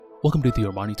Welcome to the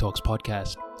Armani Talks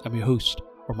podcast. I'm your host,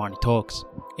 Armani Talks.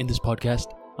 In this podcast,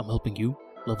 I'm helping you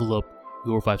level up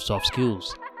your 5 soft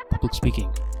skills: public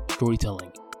speaking,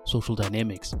 storytelling, social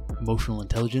dynamics, emotional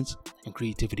intelligence, and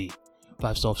creativity.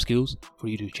 5 soft skills for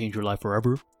you to change your life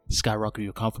forever, skyrocket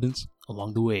your confidence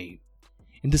along the way.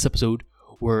 In this episode,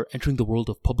 we're entering the world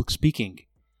of public speaking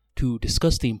to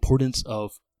discuss the importance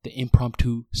of the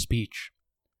impromptu speech.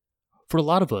 For a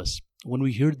lot of us, when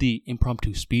we hear the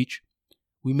impromptu speech,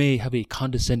 we may have a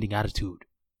condescending attitude.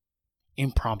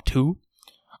 Impromptu?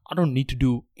 I don't need to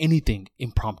do anything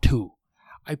impromptu.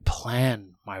 I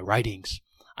plan my writings.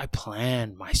 I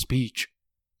plan my speech.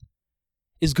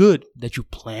 It's good that you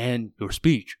plan your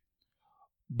speech,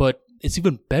 but it's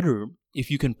even better if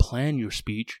you can plan your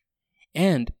speech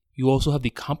and you also have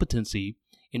the competency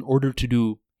in order to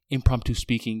do impromptu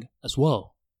speaking as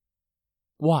well.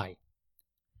 Why?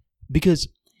 Because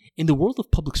in the world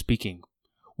of public speaking,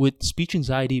 with speech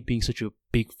anxiety being such a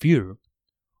big fear,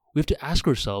 we have to ask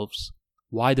ourselves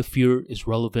why the fear is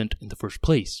relevant in the first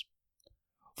place.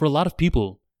 For a lot of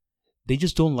people, they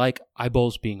just don't like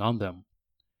eyeballs being on them.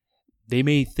 They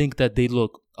may think that they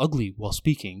look ugly while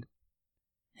speaking.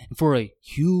 And for a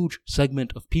huge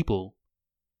segment of people,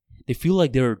 they feel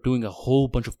like they're doing a whole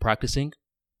bunch of practicing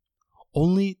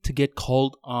only to get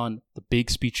called on the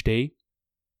big speech day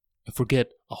and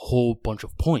forget a whole bunch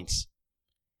of points.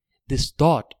 This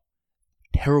thought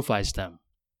terrifies them.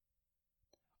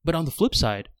 But on the flip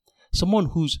side,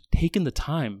 someone who's taken the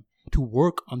time to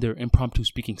work on their impromptu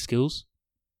speaking skills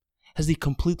has the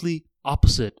completely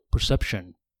opposite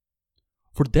perception.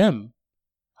 For them,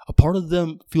 a part of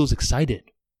them feels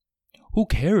excited. Who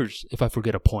cares if I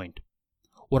forget a point?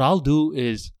 What I'll do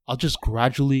is I'll just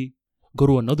gradually go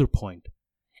to another point,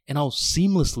 and I'll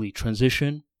seamlessly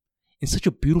transition in such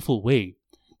a beautiful way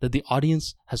that the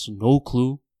audience has no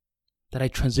clue that I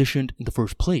transitioned in the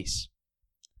first place.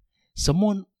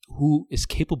 Someone who is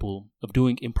capable of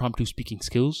doing impromptu speaking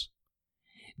skills,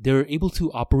 they're able to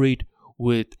operate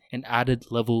with an added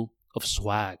level of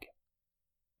swag.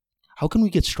 How can we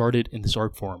get started in this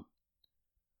art form?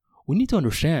 We need to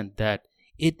understand that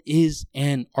it is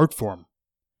an art form,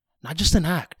 not just an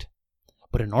act,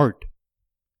 but an art.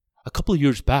 A couple of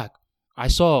years back, I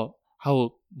saw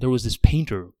how there was this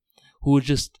painter who was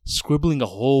just scribbling a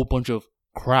whole bunch of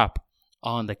crap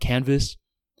on the canvas,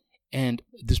 and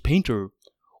this painter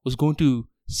was going to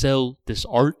sell this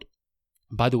art.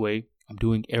 By the way, I'm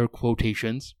doing air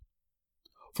quotations,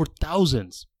 for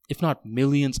thousands, if not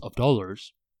millions of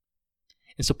dollars.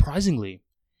 And surprisingly,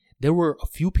 there were a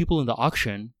few people in the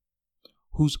auction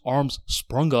whose arms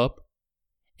sprung up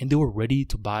and they were ready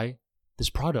to buy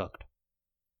this product.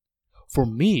 For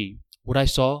me, what I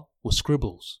saw was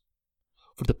scribbles.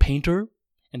 For the painter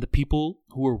and the people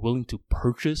who were willing to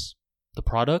purchase the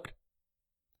product,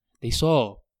 they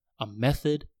saw a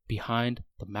method behind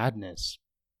the madness.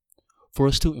 For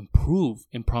us to improve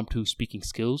impromptu speaking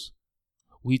skills,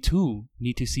 we too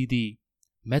need to see the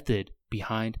method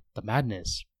behind the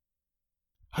madness.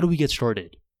 How do we get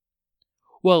started?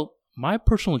 Well, my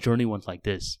personal journey went like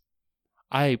this.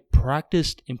 I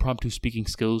practiced impromptu speaking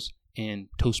skills in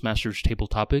Toastmasters table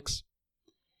topics,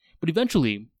 but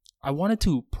eventually I wanted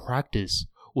to practice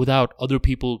without other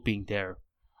people being there.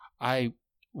 I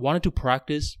wanted to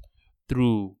practice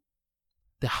through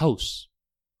the house.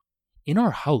 In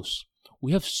our house,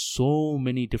 we have so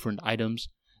many different items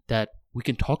that we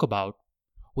can talk about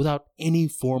without any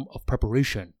form of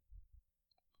preparation.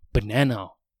 Banana,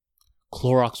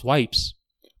 Clorox wipes,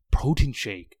 protein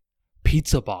shake,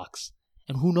 pizza box,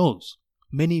 and who knows,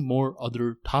 many more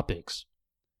other topics.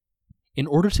 In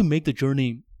order to make the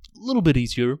journey a little bit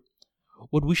easier,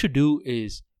 what we should do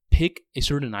is pick a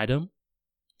certain item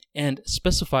and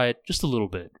specify it just a little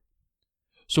bit.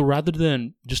 So rather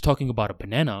than just talking about a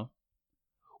banana,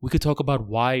 we could talk about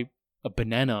why a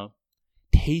banana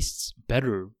tastes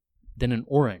better than an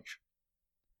orange.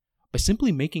 By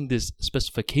simply making this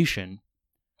specification,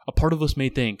 a part of us may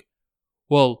think,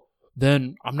 well,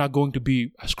 then I'm not going to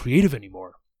be as creative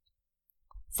anymore.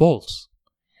 False.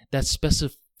 That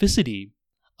specificity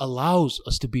allows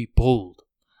us to be bold,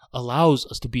 allows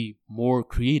us to be more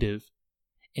creative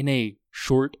in a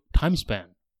short time span.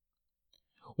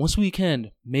 Once we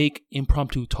can make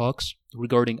impromptu talks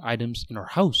regarding items in our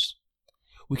house,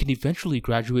 we can eventually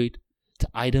graduate to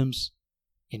items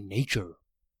in nature,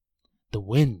 the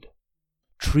wind,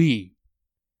 tree,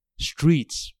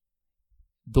 streets,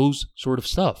 those sort of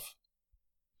stuff.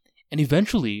 And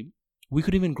eventually, we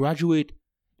could even graduate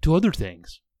to other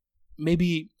things,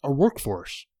 maybe our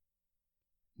workforce.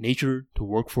 Nature to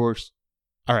workforce.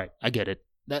 Alright, I get it.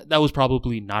 That was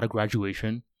probably not a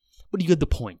graduation, but you get the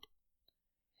point.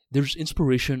 there's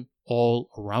inspiration all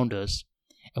around us,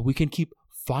 and we can keep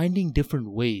finding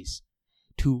different ways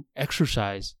to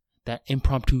exercise that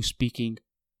impromptu speaking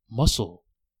muscle.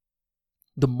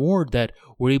 The more that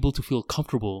we're able to feel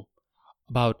comfortable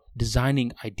about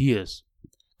designing ideas,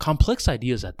 complex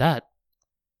ideas at that,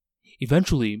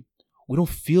 eventually we don't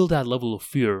feel that level of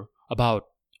fear about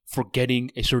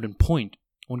forgetting a certain point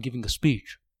when giving a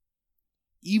speech.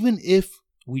 Even if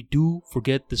we do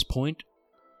forget this point,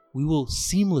 we will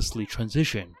seamlessly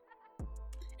transition.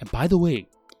 And by the way,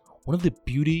 one of the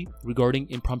beauty regarding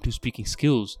impromptu speaking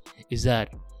skills is that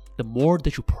the more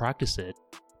that you practice it,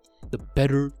 the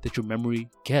better that your memory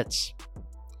gets.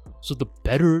 So the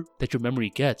better that your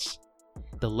memory gets,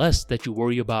 the less that you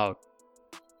worry about,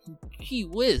 gee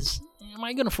whiz, am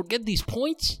I going to forget these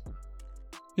points?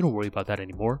 You don't worry about that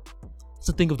anymore. It's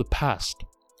a thing of the past.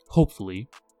 Hopefully,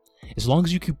 as long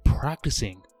as you keep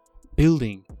practicing,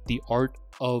 building the art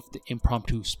of the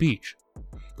impromptu speech,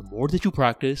 the more that you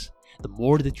practice, the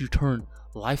more that you turn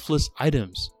lifeless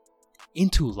items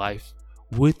into life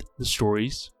with the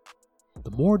stories,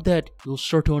 the more that you'll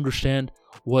start to understand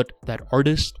what that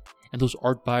artist and those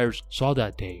art buyers saw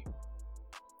that day.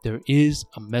 There is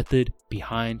a method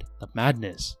behind the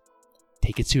madness.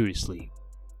 Take it seriously.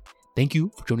 Thank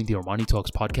you for joining the Armani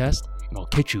Talks podcast, and I'll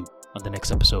catch you on the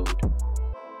next episode.